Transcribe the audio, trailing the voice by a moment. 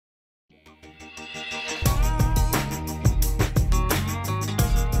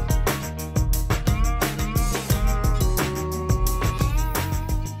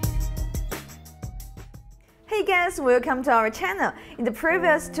guys, welcome to our channel. In the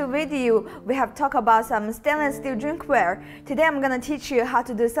previous two videos, we have talked about some stainless steel drinkware. Today I'm gonna teach you how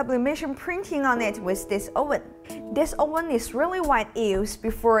to do sublimation printing on it with this oven. This oven is really wide used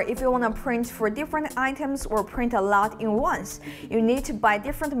before if you wanna print for different items or print a lot in once. You need to buy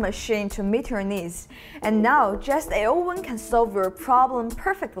different machine to meet your needs. And now, just an oven can solve your problem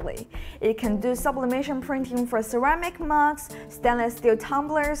perfectly. It can do sublimation printing for ceramic mugs, stainless steel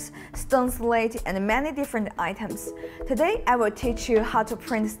tumblers, stone slate, and many different items. Today, I will teach you how to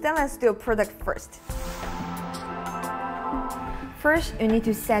print stainless steel product first. First, you need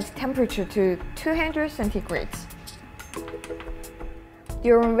to set temperature to 200 centigrades.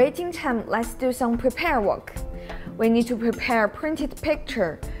 During waiting time, let's do some prepare work. We need to prepare printed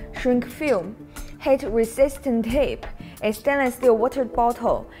picture, shrink film, heat-resistant tape, a stainless steel water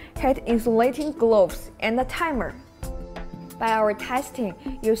bottle, heat-insulating gloves, and a timer. By our testing,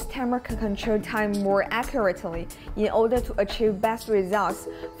 use timer to control time more accurately. In order to achieve best results,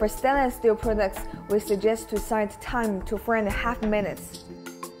 for stainless steel products, we suggest to set time to 4.5 minutes.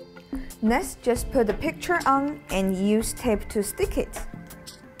 Next, just put the picture on and use tape to stick it.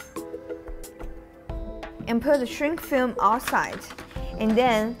 And put the shrink film outside. And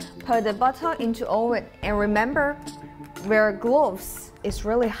then put the bottle into oven. And remember, wear gloves. It's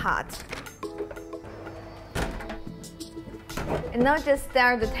really hot. And now just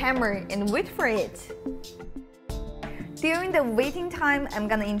start the timer and wait for it. During the waiting time, I'm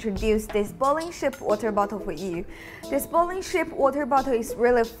gonna introduce this bowling-shaped water bottle for you. This bowling-shaped water bottle is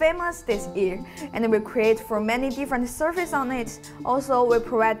really famous this year, and we create for many different surfaces on it. Also, we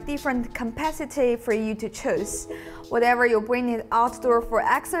provide different capacity for you to choose. Whatever you bring it outdoor for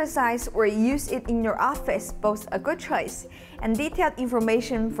exercise or use it in your office, both a good choice. And detailed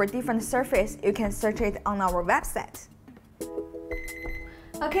information for different surfaces, you can search it on our website.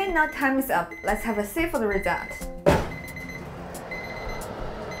 Okay, now time is up. Let's have a see for the result.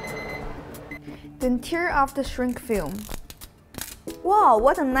 Then tear off the shrink film. Wow,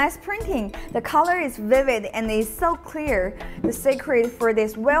 what a nice printing! The color is vivid and is so clear. The secret for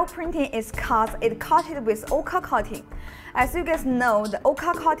this well printing is cause it coated with ORCA coating. As you guys know, the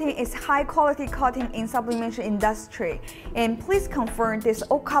ORCA coating is high quality coating in sublimation industry. And please confirm this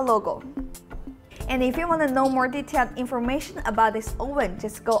ORCA logo. And if you want to know more detailed information about this oven,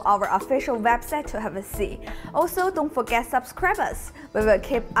 just go our official website to have a see. Also, don't forget subscribe us. We will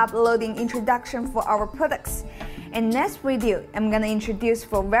keep uploading introduction for our products. In next video, I'm gonna introduce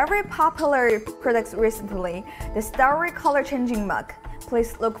for very popular products recently, the Starry color changing mug.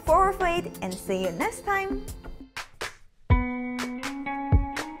 Please look forward to it and see you next time.